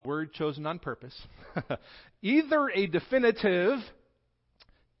word chosen on purpose. Either a definitive,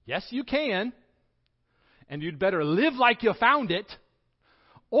 yes you can, and you'd better live like you found it,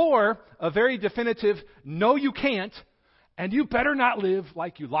 or a very definitive, no you can't, and you better not live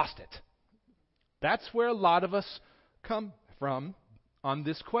like you lost it. That's where a lot of us come from on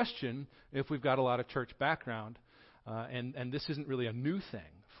this question if we've got a lot of church background, and this isn't really a new thing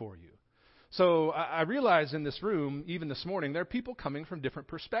for you. So I realize in this room, even this morning, there are people coming from different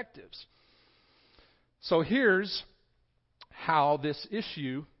perspectives. So here's how this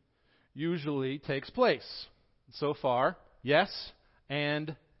issue usually takes place. So far, yes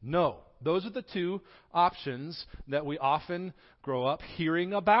and no. Those are the two options that we often grow up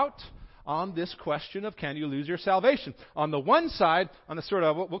hearing about on this question of can you lose your salvation. On the one side, on the sort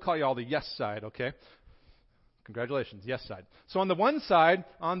of, we'll call you all the yes side, okay? Congratulations, yes side. So on the one side,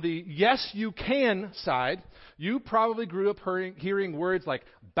 on the yes you can side, you probably grew up hearing words like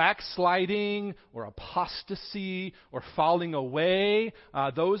backsliding or apostasy or falling away,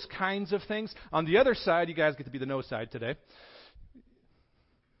 those kinds of things. On the other side, you guys get to be the no side today.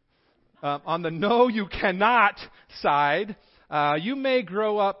 On the no you cannot side, you may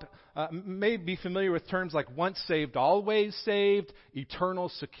grow up, may be familiar with terms like once saved, always saved, eternal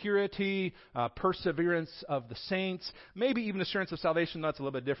security, perseverance of the saints, maybe even assurance of salvation. That's a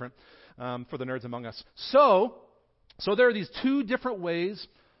little bit different for the nerds among us. So there are these two different ways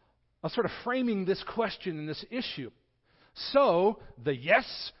of sort of framing this question and this issue. So the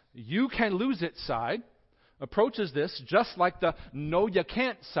yes, you can lose it side approaches this just like the no you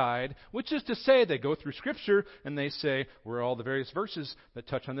can't side, which is to say they go through Scripture and they say, where are all the various verses that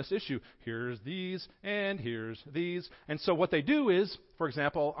touch on this issue? Here's these and here's these. And so what they do is, for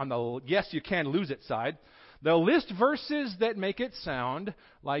example, on the yes you can lose it side, they'll list verses that make it sound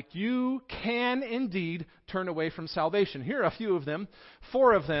like you can indeed turn away from salvation. Here are a few of them,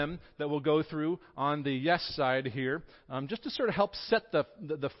 4 of them that we'll go through on the yes side here, just to sort of help set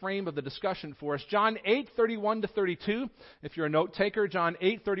the frame of the discussion for us. John 8:31-32, if you're a note taker, John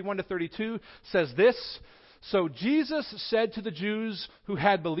 8:31-32 says this, "So Jesus said to the Jews who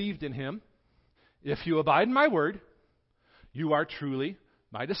had believed in him, 'If you abide in my word, you are truly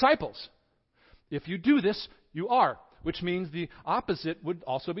my disciples. If you do this, you are,' which means the opposite would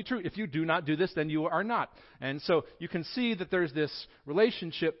also be true. If you do not do this, then you are not." And so you can see that there's this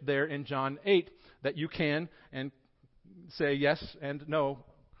relationship there in John 8 that you can and say yes and no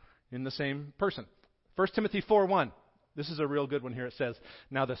in the same person. 1 Timothy 4:1. This is a real good one here. It says,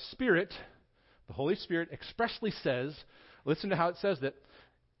 "Now the Spirit, the Holy Spirit expressly says," listen to how it says that,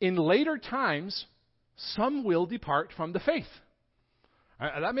 "in later times some will depart from the faith."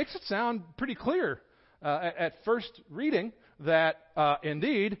 That makes it sound pretty clear at first reading that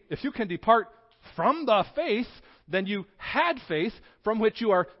indeed, if you can depart from the faith, then you had faith from which you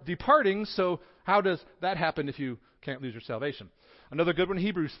are departing. So how does that happen if you can't lose your salvation? Another good one,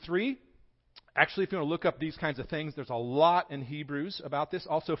 Hebrews 3. Actually, if you want to look up these kinds of things, there's a lot in Hebrews about this.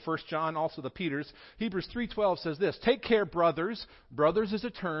 Also 1 John, also the Peters. Hebrews 3:12 says this, "Take care, brothers." Brothers is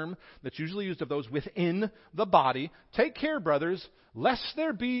a term that's usually used of those within the body. "Take care, brothers, lest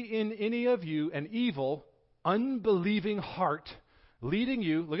there be in any of you an evil, unbelieving heart, leading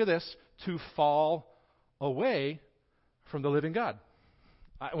you," look at this, "to fall away from the living God."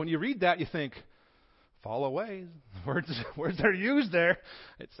 When you read that, you think, fall away. Words are used there.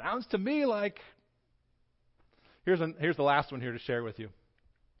 It sounds to me like, here's the last one here to share with you.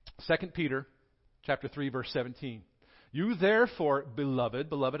 2 Peter chapter 3, verse 17. "You therefore,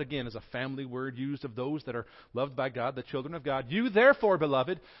 beloved again is a family word used of those that are loved by God, the children of God. "You therefore,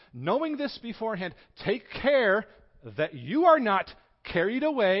 beloved, knowing this beforehand, take care that you are not carried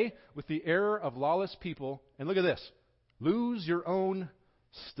away with the error of lawless people." And look at this, "lose your own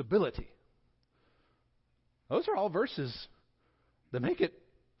stability." Those are all verses that make it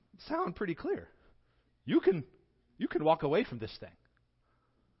sound pretty clear. You can walk away from this thing.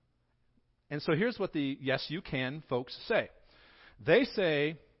 And so here's what the yes you can folks say. They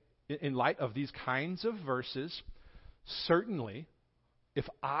say, in light of these kinds of verses, certainly, if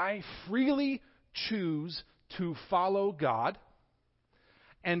I freely choose to follow God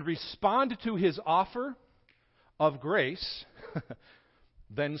and respond to his offer of grace,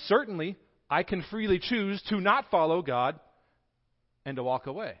 then certainly I can freely choose to not follow God and to walk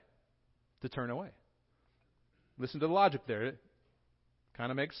away, to turn away. Listen to the logic there. It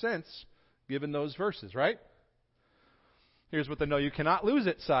kind of makes sense given those verses, right? Here's what the no you cannot lose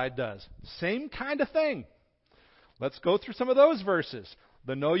it side does. Same kind of thing. Let's go through some of those verses.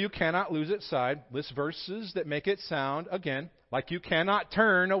 The no you cannot lose it side lists verses that make it sound, again, Like you cannot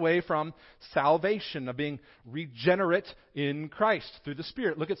turn away from salvation, of being regenerate in Christ through the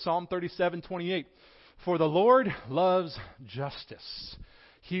Spirit. Look at Psalm 37:28. For the Lord loves justice.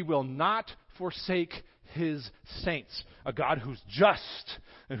 He will not forsake His saints. A God who's just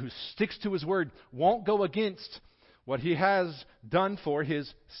and who sticks to His word, won't go against what He has done for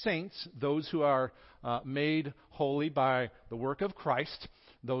His saints, those who are made holy by the work of Christ.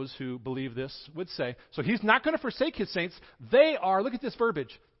 Those who believe this would say. So He's not going to forsake His saints. They are, look at this verbiage,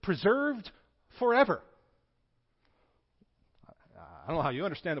 preserved forever. I don't know how you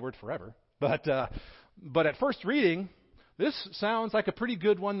understand the word forever, but at first reading, this sounds like a pretty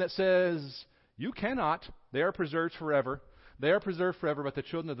good one that says, you cannot, they are preserved forever. They are preserved forever, but the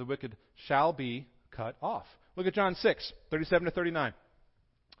children of the wicked shall be cut off. Look at John 6:37-39. It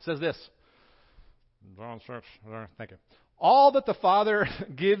says this. John 6, thank you. All that the Father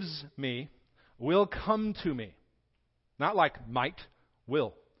gives me will come to me. Not like might,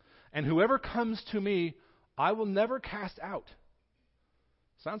 will. And whoever comes to me, I will never cast out.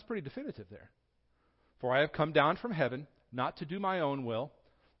 Sounds pretty definitive there. For I have come down from heaven, not to do my own will,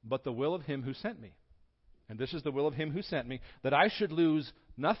 but the will of Him who sent me. And this is the will of Him who sent me, that I should lose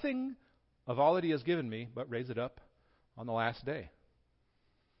nothing of all that He has given me, but raise it up on the last day.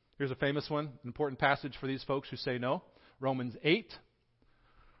 Here's a famous one, an important passage for these folks who say no. Romans 8.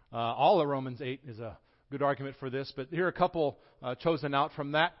 All of Romans 8 is a good argument for this, but here are a couple chosen out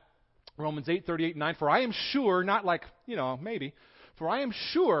from that. Romans 8:38-9. For I am sure, not like, maybe. For I am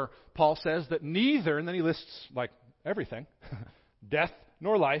sure, Paul says, that neither, and then he lists like everything, death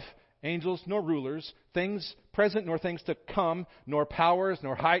nor life, angels nor rulers, things present nor things to come, nor powers,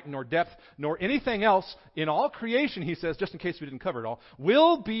 nor height, nor depth, nor anything else in all creation, he says, just in case we didn't cover it all,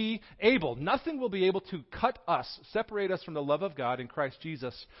 will be able, nothing will be able to cut us, separate us from the love of God in Christ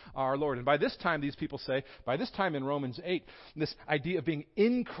Jesus our Lord. And by this time, these people say, by this time in Romans 8, this idea of being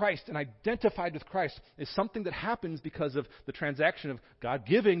in Christ and identified with Christ is something that happens because of the transaction of God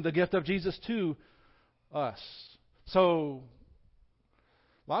giving the gift of Jesus to us. So,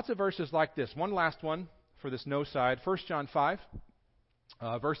 lots of verses like this. One last one for this no side. 1 John 5,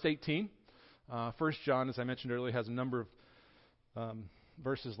 verse 18. 1 John, as I mentioned earlier, has a number of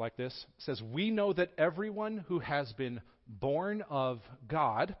verses like this. It says, we know that everyone who has been born of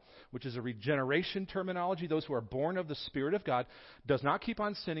God, which is a regeneration terminology, those who are born of the Spirit of God, does not keep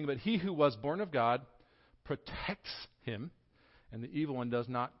on sinning, but he who was born of God protects him, and the evil one does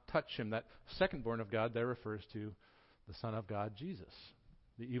not touch him. That second born of God there refers to the Son of God, Jesus.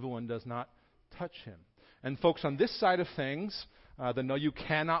 The evil one does not touch him. And folks on this side of things, the no, you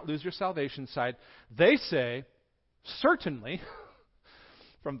cannot lose your salvation side, they say, certainly,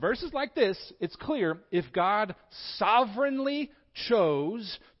 from verses like this, it's clear, if God sovereignly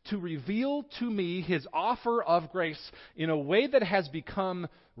chose to reveal to me His offer of grace in a way that has become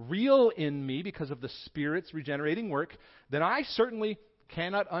real in me because of the Spirit's regenerating work, then I certainly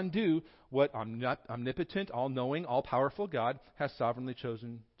cannot undo what omnipotent, all-knowing, all-powerful God has sovereignly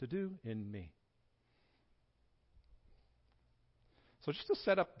chosen to do in me. So just to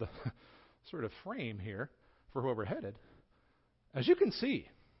set up the sort of frame here for where we're headed, as you can see,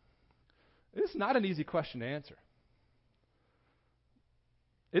 it is not an easy question to answer.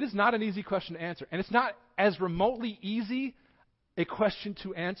 It is not an easy question to answer. And it's not as remotely easy a question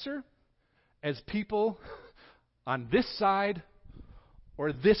to answer as people on this side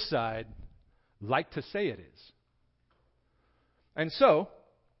or this side like to say it is. And so,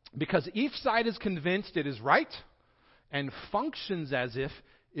 because each side is convinced it is right and functions as if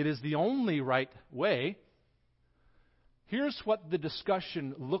it is the only right way, here's what the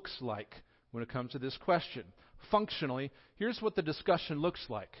discussion looks like when it comes to this question. Functionally, here's what the discussion looks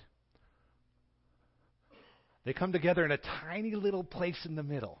like. They come together in a tiny little place in the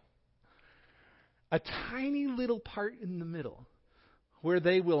middle. A tiny little part in the middle where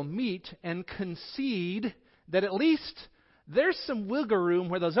they will meet and concede that at least there's some wiggle room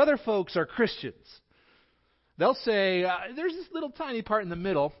where those other folks are Christians. They'll say, there's this little tiny part in the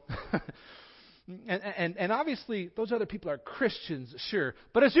middle. and obviously, those other people are Christians, sure.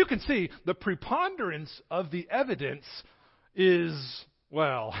 But as you can see, the preponderance of the evidence is,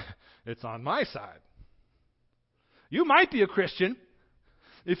 well, it's on my side. You might be a Christian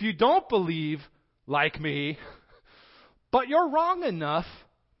if you don't believe like me, but you're wrong enough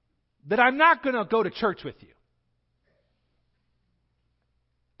that I'm not going to go to church with you.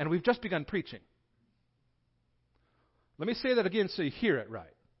 And we've just begun preaching. Let me say that again so you hear it right.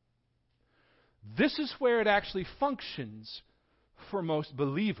 This is where it actually functions for most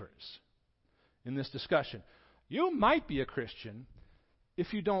believers in this discussion. You might be a Christian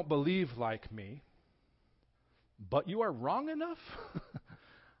if you don't believe like me, but you are wrong enough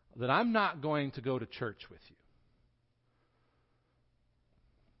that I'm not going to go to church with you.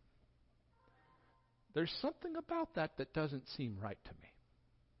 There's something about that that doesn't seem right to me.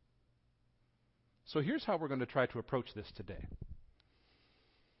 So here's how we're going to try to approach this today.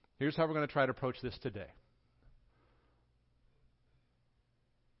 Here's how we're going to try to approach this today.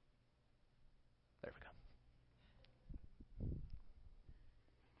 There we go.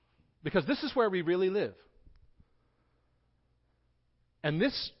 Because this is where we really live. And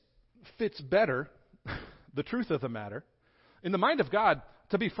this fits better, the truth of the matter. In the mind of God,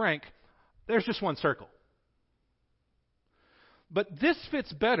 to be frank, there's just one circle. But this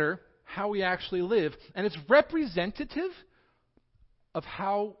fits better how we actually live, and it's representative of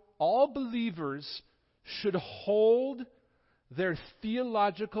how all believers should hold their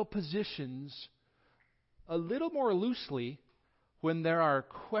theological positions a little more loosely when there are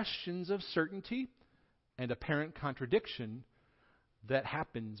questions of certainty and apparent contradiction that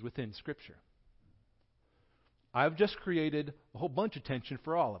happens within Scripture. I've just created a whole bunch of tension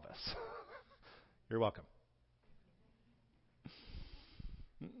for all of us. You're welcome.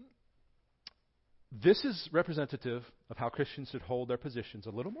 This is representative of how Christians should hold their positions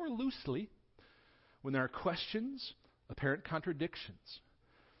a little more loosely when there are questions, apparent contradictions.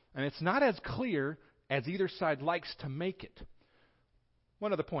 And it's not as clear as either side likes to make it.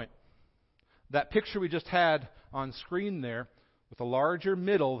 One other point. That picture we just had on screen there, with a larger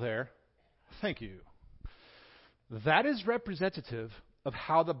middle there, thank you. That is representative of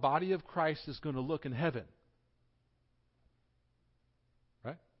how the body of Christ is going to look in heaven.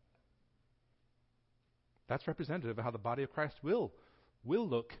 Right? That's representative of how the body of Christ will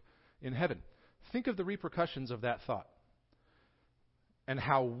look in heaven. Think of the repercussions of that thought. And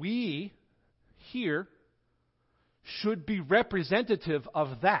how we here should be representative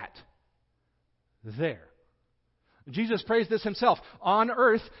of that there. Jesus prays this himself, on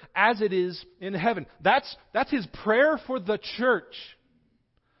earth as it is in heaven. That's his prayer for the church.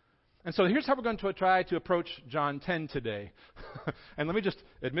 And so here's how we're going to try to approach John 10 today. And let me just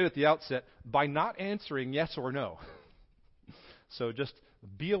admit at the outset, by not answering yes or no. So just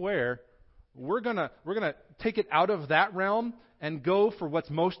be aware, we're gonna take it out of that realm and go for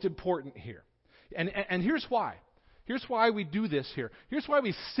what's most important here. And here's why. Here's why we do this here. Here's why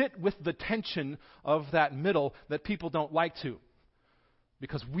we sit with the tension of that middle that people don't like to.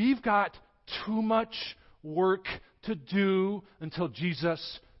 Because we've got too much work to do until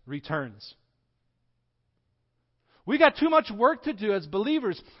Jesus returns. We got too much work to do as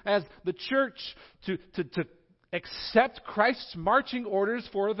believers, as the church, to accept Christ's marching orders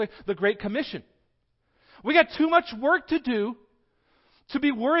for the Great Commission. We got too much work to do to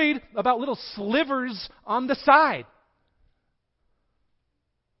be worried about little slivers on the side.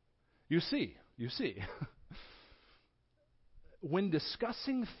 You see, when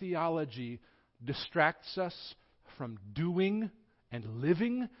discussing theology distracts us from doing and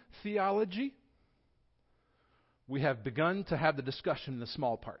living theology, we have begun to have the discussion in the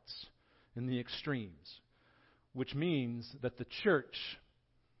small parts, in the extremes, which means that the church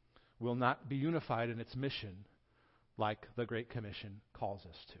will not be unified in its mission like the Great Commission calls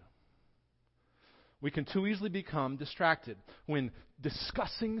us to. We can too easily become distracted when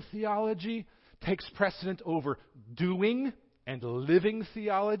discussing theology takes precedent over doing and living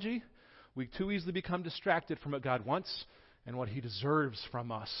theology. We too easily become distracted from what God wants and what He deserves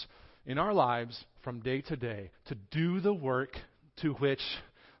from us in our lives from day to day to do the work to which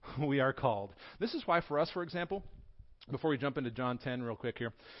we are called. This is why for us, for example, before we jump into John 10 real quick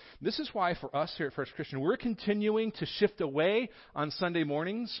here, this is why for us here at First Christian, we're continuing to shift away on Sunday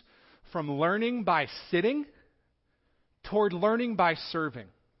mornings from learning by sitting toward learning by serving.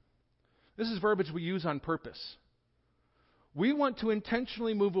 This is verbiage we use on purpose. We want to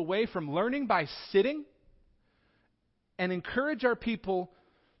intentionally move away from learning by sitting and encourage our people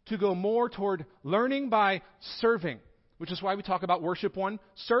to go more toward learning by serving, which is why we talk about worship one,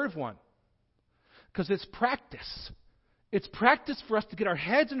 serve one. Because it's practice. It's practice for us to get our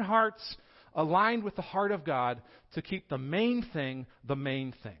heads and hearts aligned with the heart of God to keep the main thing the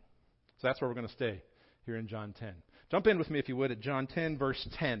main thing. So that's where we're going to stay here in John 10. Jump in with me, if you would, at John 10, verse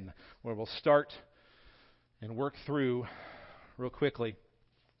 10, where we'll start and work through real quickly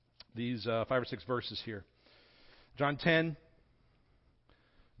these 5 or 6 verses here. John 10,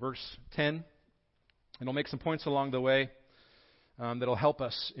 verse 10. And I'll make some points along the way that'll help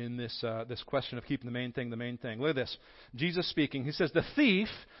us in this question of keeping the main thing the main thing. Look at this. Jesus speaking. He says, the thief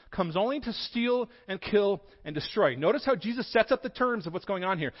comes only to steal and kill and destroy. Notice how Jesus sets up the terms of what's going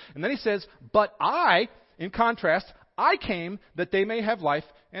on here. And then he says, but I, in contrast, I came that they may have life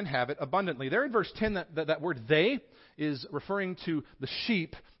and have it abundantly. There in verse 10, that word they is referring to the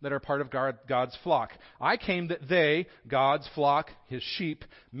sheep that are part of God's flock. I came that they, God's flock, His sheep,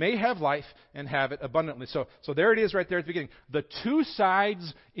 may have life and have it abundantly. So there it is right there at the beginning. The two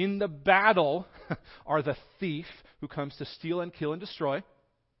sides in the battle are the thief who comes to steal and kill and destroy,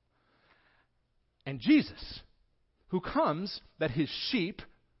 and Jesus, who comes that His sheep,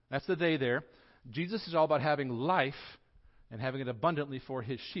 that's the they there, Jesus is all about having life and having it abundantly for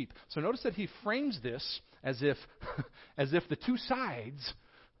His sheep. So notice that He frames this as if the two sides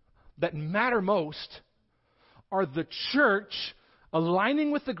that matter most are the church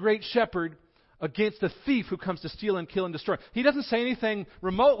aligning with the great shepherd against the thief who comes to steal and kill and destroy. He doesn't say anything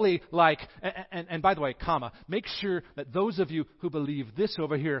remotely like, and by the way, comma, make sure that those of you who believe this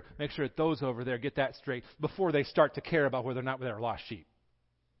over here, make sure that those over there get that straight before they start to care about whether or not they're lost sheep.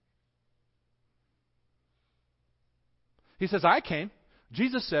 He says, I came.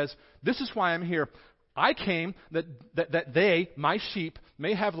 Jesus says, this is why I'm here. I came that they, my sheep,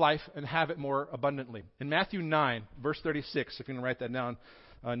 may have life and have it more abundantly. In Matthew 9, verse 36, if you can write that down,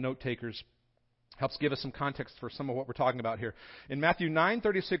 note takers, helps give us some context for some of what we're talking about here. In Matthew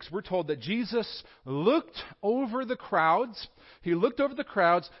 9:36, we're told that Jesus looked over the crowds. He looked over the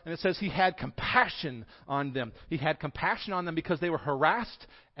crowds, and it says He had compassion on them. He had compassion on them because they were harassed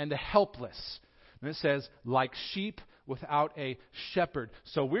and helpless. And it says, like sheep without a shepherd.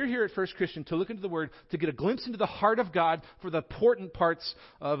 So we're here at First Christian to look into the Word, to get a glimpse into the heart of God for the important parts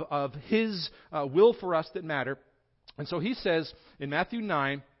of His will for us that matter. And so He says in Matthew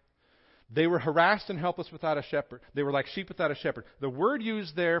 9, they were harassed and helpless without a shepherd. They were like sheep without a shepherd. The word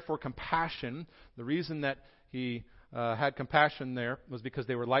used there for compassion, the reason that He had compassion there was because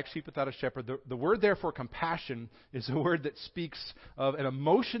they were like sheep without a shepherd. The word there for compassion is a word that speaks of an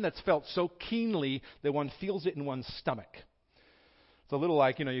emotion that's felt so keenly that one feels it in one's stomach. It's a little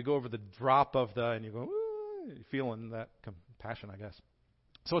like, you go over the drop of and you go, ooh, you're feeling that compassion, I guess.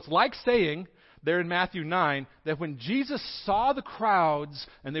 So it's like saying there in Matthew 9 that when Jesus saw the crowds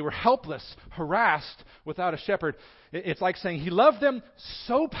and they were helpless, harassed, without a shepherd, it's like saying He loved them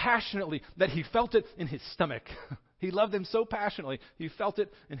so passionately that He felt it in His stomach. He loved them so passionately, He felt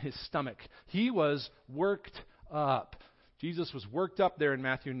it in His stomach. He was worked up. Jesus was worked up there in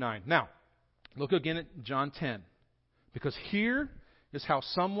Matthew 9. Now, look again at John 10. Because here is how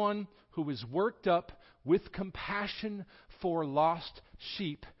someone who is worked up with compassion for lost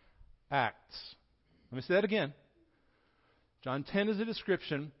sheep acts. Let me say that again. John 10 is a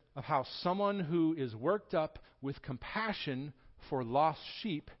description of how someone who is worked up with compassion for lost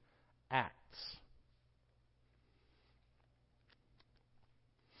sheep acts.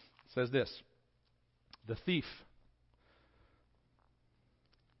 It says this, the thief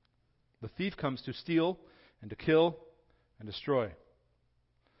comes to steal and to kill and destroy.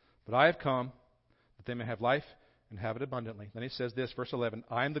 But I have come that they may have life and have it abundantly. Then He says this, verse 11,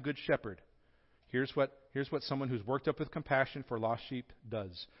 I am the good shepherd. Here's what someone who's worked up with compassion for lost sheep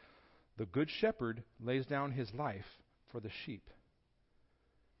does. The good shepherd lays down his life for the sheep.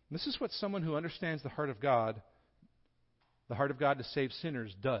 And this is what someone who understands the heart of God to save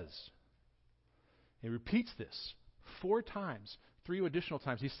sinners, does. He repeats this 4 times, 3 additional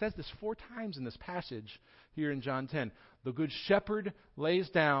times. He says this 4 times in this passage here in John 10. The good shepherd lays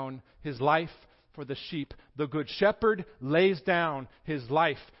down his life for the sheep. The good shepherd lays down his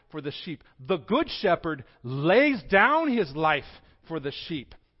life for the sheep. The good shepherd lays down his life for the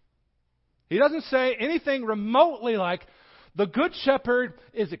sheep. He doesn't say anything remotely like, the good shepherd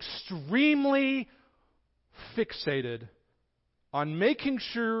is extremely fixated on making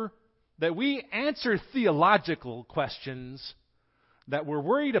sure that we answer theological questions that we're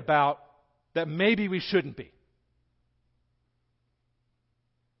worried about that maybe we shouldn't be.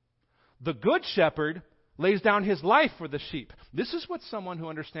 The good shepherd lays down his life for the sheep. This is what someone who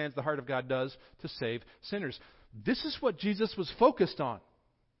understands the heart of God does to save sinners. This is what Jesus was focused on.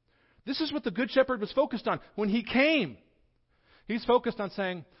 This is what the good shepherd was focused on when He came. He's focused on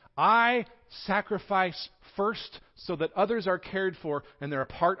saying, I sacrifice first so that others are cared for and they're a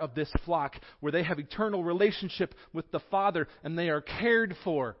part of this flock where they have eternal relationship with the Father and they are cared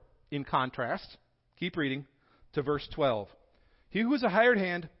for. In contrast, keep reading to verse 12. He who is a hired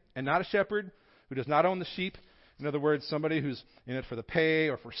hand and not a shepherd, who does not own the sheep, in other words, somebody who's in it for the pay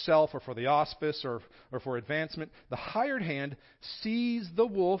or for self or for the auspice or for advancement, the hired hand sees the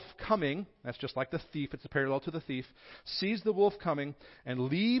wolf coming. That's just like the thief. It's a parallel to the thief. Sees the wolf coming and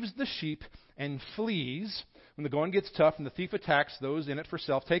leaves the sheep and flees. When the going gets tough and the thief attacks, those in it for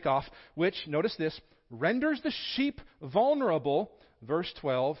self take off, which, notice this, renders the sheep vulnerable verse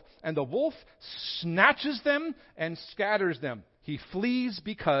 12, and the wolf snatches them and scatters them. He flees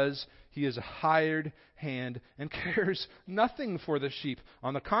because he is a hired hand and cares nothing for the sheep.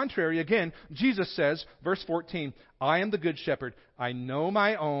 On the contrary, again, Jesus says, verse 14, I am the good shepherd. I know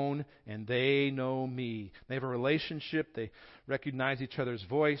my own, and they know me. They have a relationship. They recognize each other's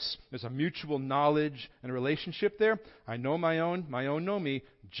voice. There's a mutual knowledge and a relationship there. I know my own know me,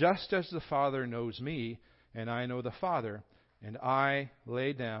 just as the Father knows me, and I know the Father, and I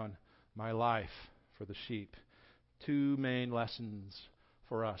lay down my life for the sheep. Two main lessons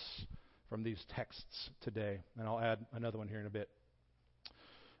for us from these texts today, and I'll add another one here in a bit.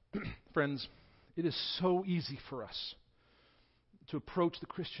 Friends, it is so easy for us to approach the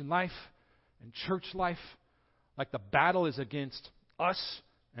Christian life and church life like the battle is against us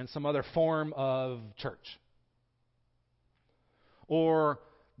and some other form of church. Or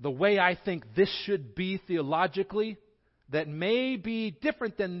the way I think this should be theologically that may be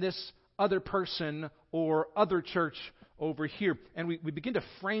different than this other person or other church over here. And we begin to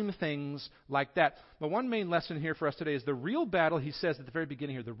frame things like that. But one main lesson here for us today is the real battle, he says at the very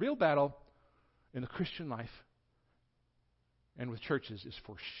beginning here, the real battle in the Christian life and with churches is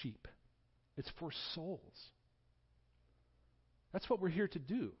for sheep. It's for souls. That's what we're here to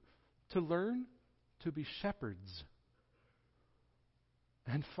do, to learn to be shepherds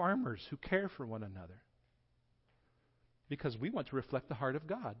and farmers who care for one another. Because we want to reflect the heart of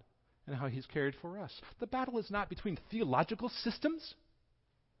God and how He's cared for us. The battle is not between theological systems.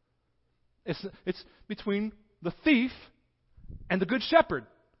 It's between the thief and the good shepherd.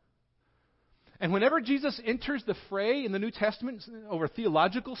 And whenever Jesus enters the fray in the New Testament over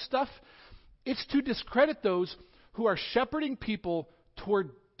theological stuff, it's to discredit those who are shepherding people toward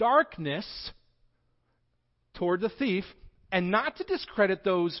darkness, toward the thief, and not to discredit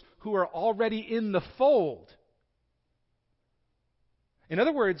those who are already in the fold. In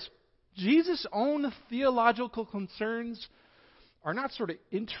other words, Jesus' own theological concerns are not sort of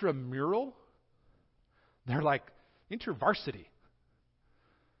intramural. They're like intervarsity.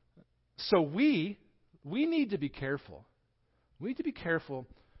 So we need to be careful. We need to be careful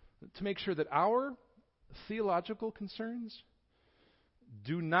to make sure that our theological concerns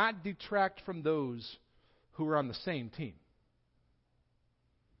do not detract from those who are on the same team.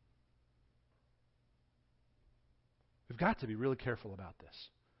 We've got to be really careful about this.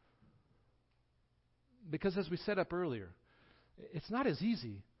 Because as we set up earlier, it's not as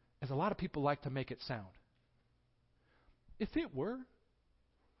easy as a lot of people like to make it sound. If it were,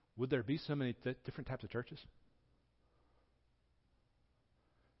 would there be so many different types of churches?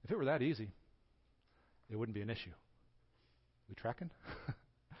 If it were that easy, it wouldn't be an issue. We tracking?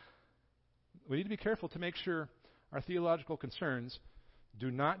 We need to be careful to make sure our theological concerns do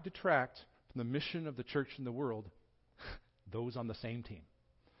not detract from the mission of the church in the world, those on the same team.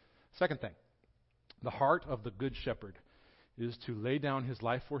 Second thing, the heart of the good shepherd is to lay down his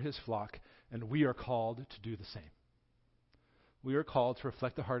life for his flock, and we are called to do the same. We are called to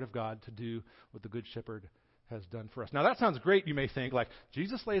reflect the heart of God, to do what the good shepherd has done for us. Now that sounds great, you may think, like,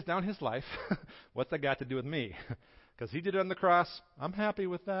 Jesus lays down his life. What's that got to do with me? Because he did it on the cross. I'm happy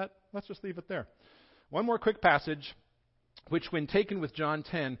with that. Let's just leave it there. One more quick passage, which when taken with John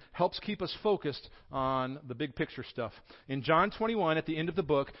 10, helps keep us focused on the big picture stuff. In John 21, at the end of the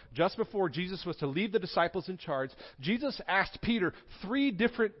book, just before Jesus was to leave the disciples in charge, Jesus asked Peter 3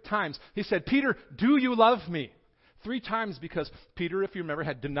 different times. He said, Peter, do you love me? 3 times, because Peter, if you remember,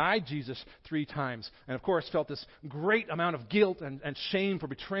 had denied Jesus 3 times. And of course felt this great amount of guilt and shame for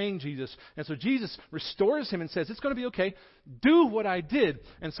betraying Jesus. And so Jesus restores him and says, it's going to be okay. Do what I did.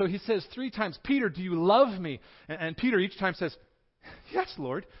 And so he says 3 times, Peter, do you love me? And Peter each time says, yes,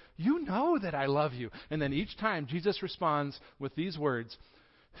 Lord, you know that I love you. And then each time Jesus responds with these words,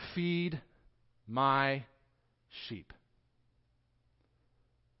 feed my sheep.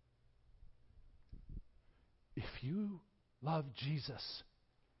 If you love Jesus,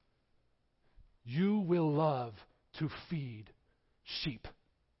 you will love to feed sheep.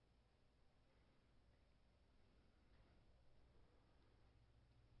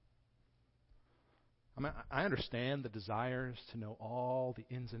 I understand the desires to know all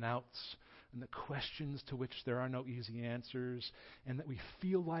the ins and outs and the questions to which there are no easy answers, and that we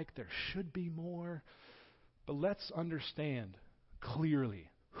feel like there should be more. But let's understand clearly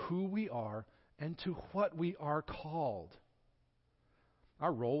who we are and to what we are called.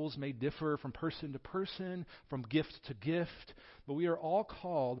 Our roles may differ from person to person, from gift to gift, but we are all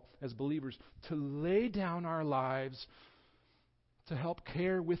called as believers to lay down our lives to help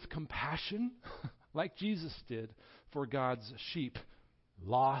care with compassion, like Jesus did, for God's sheep,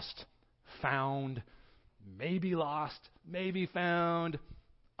 lost, found, maybe lost, maybe found,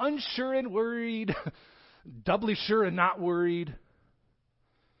 unsure and worried, doubly sure and not worried.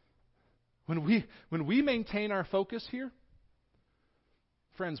 When we maintain our focus here,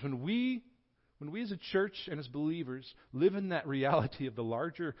 friends, when we as a church and as believers live in that reality of the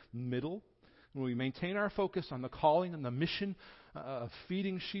larger middle, when we maintain our focus on the calling and the mission of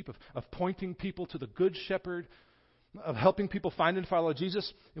feeding sheep, of pointing people to the good shepherd, of helping people find and follow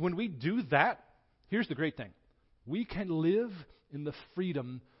Jesus, and when we do that, here's the great thing. We can live in the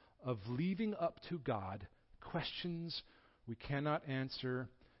freedom of leaving up to God questions we cannot answer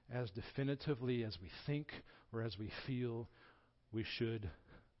as definitively as we think or as we feel we should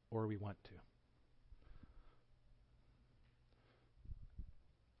or we want to.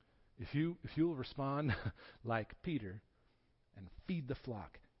 If you'll respond like Peter and feed the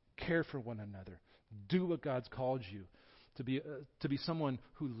flock, care for one another, do what God's called you to be someone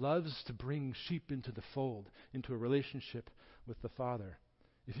who loves to bring sheep into the fold, into a relationship with the Father.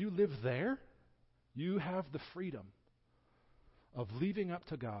 If you live there, you have the freedom of leaving up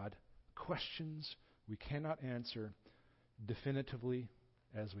to God questions we cannot answer definitively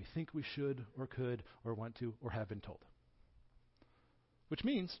as we think we should or could or want to or have been told. Which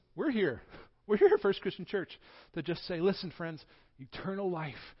means we're here. We're here at First Christian Church to just say, listen, friends, eternal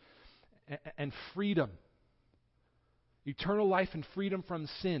life and freedom. Eternal life and freedom from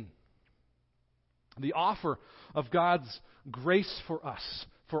sin. The offer of God's grace for us,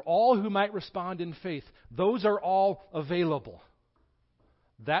 for all who might respond in faith, those are all available.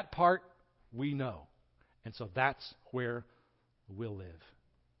 That part we know. And so that's where we'll live.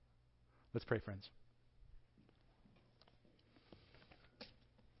 Let's pray, friends.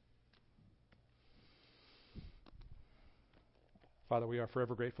 Father, we are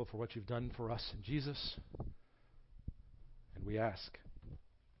forever grateful for what you've done for us in Jesus. And we ask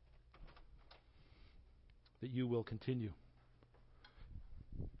that you will continue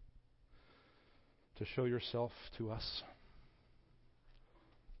to show yourself to us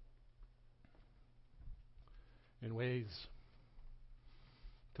in ways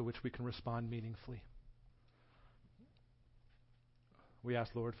to which we can respond meaningfully. We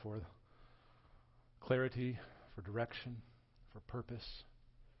ask, Lord, for clarity, for direction, for purpose.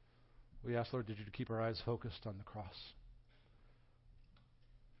 We ask, Lord, that you keep our eyes focused on the cross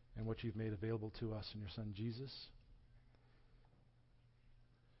and what you've made available to us in your Son, Jesus.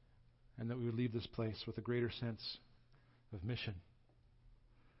 And that we would leave this place with a greater sense of mission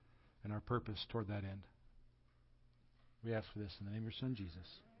and our purpose toward that end. We ask for this in the name of your Son, Jesus.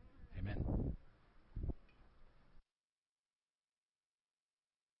 Amen.